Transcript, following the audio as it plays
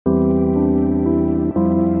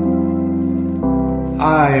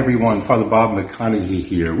Hi everyone, Father Bob McConaughey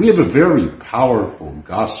here. We have a very powerful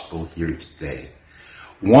gospel here today.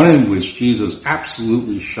 One in which Jesus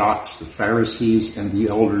absolutely shocks the Pharisees and the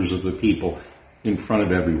elders of the people in front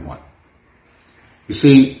of everyone. You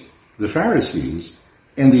see, the Pharisees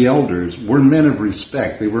and the elders were men of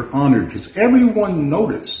respect. They were honored because everyone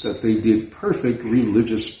noticed that they did perfect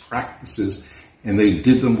religious practices and they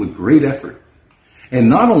did them with great effort. And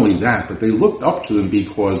not only that, but they looked up to them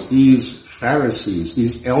because these Pharisees,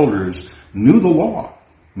 these elders, knew the law.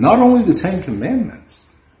 Not only the 10 Commandments,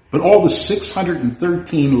 but all the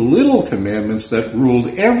 613 little commandments that ruled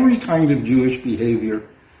every kind of Jewish behavior,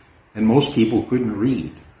 and most people couldn't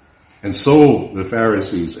read. And so the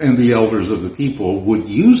Pharisees and the elders of the people would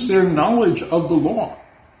use their knowledge of the law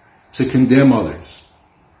to condemn others,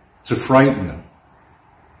 to frighten them,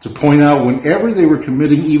 to point out whenever they were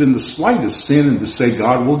committing even the slightest sin and to say,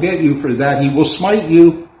 God will get you for that, he will smite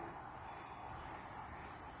you.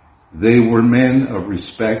 They were men of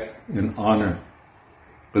respect and honor,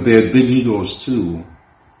 but they had big egos too.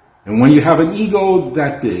 And when you have an ego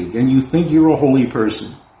that big and you think you're a holy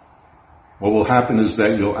person, what will happen is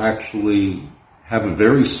that you'll actually have a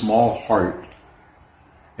very small heart.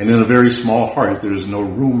 And in a very small heart, there's no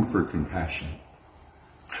room for compassion.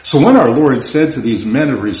 So when our Lord said to these men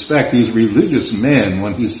of respect, these religious men,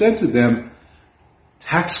 when he said to them,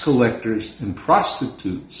 tax collectors and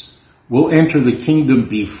prostitutes will enter the kingdom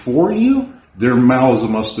before you, their mouths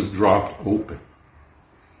must have dropped open.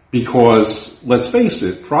 Because, let's face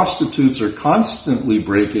it, prostitutes are constantly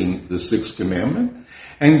breaking the 6th commandment,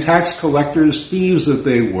 and tax collectors, thieves that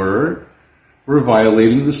they were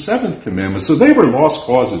violating the 7th commandment. So they were lost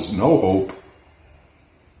causes, no hope.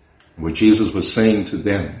 What Jesus was saying to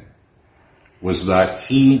them was that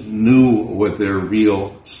he knew what their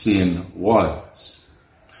real sin was.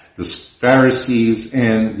 The Pharisees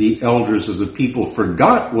and the elders of the people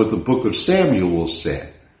forgot what the book of Samuel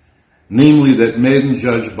said, namely that men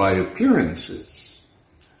judge by appearances,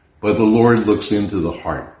 but the Lord looks into the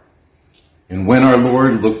heart. And when our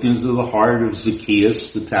Lord looked into the heart of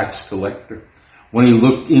Zacchaeus, the tax collector, when he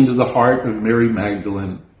looked into the heart of Mary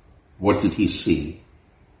Magdalene, what did he see?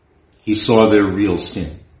 He saw their real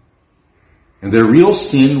sin. And their real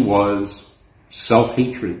sin was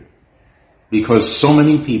self-hatred, because so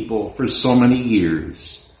many people for so many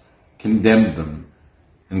years condemned them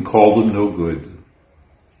and called them no good.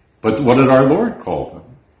 But what did our Lord call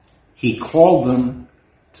them? He called them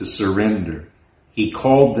to surrender. He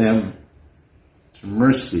called them to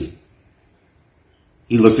mercy.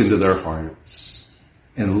 He looked into their hearts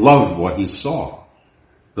and loved what he saw,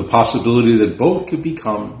 the possibility that both could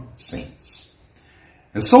become saints.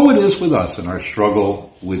 And so it is with us in our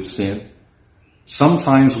struggle with sin.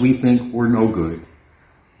 Sometimes we think we're no good,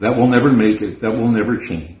 that we'll never make it, that we'll never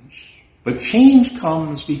change. But change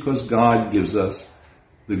comes because God gives us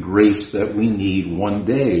the grace that we need one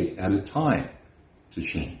day at a time to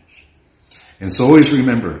change. And so always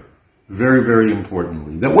remember, very, very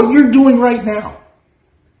importantly, that what you're doing right now,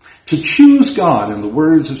 to choose God, in the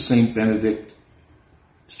words of St. Benedict,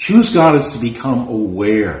 to choose God is to become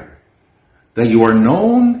aware that you are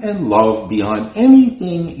known and loved beyond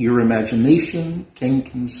anything your imagination can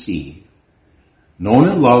conceive. Known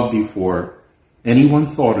and loved before anyone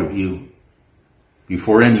thought of you,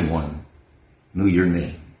 before anyone knew your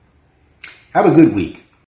name. Have a good week.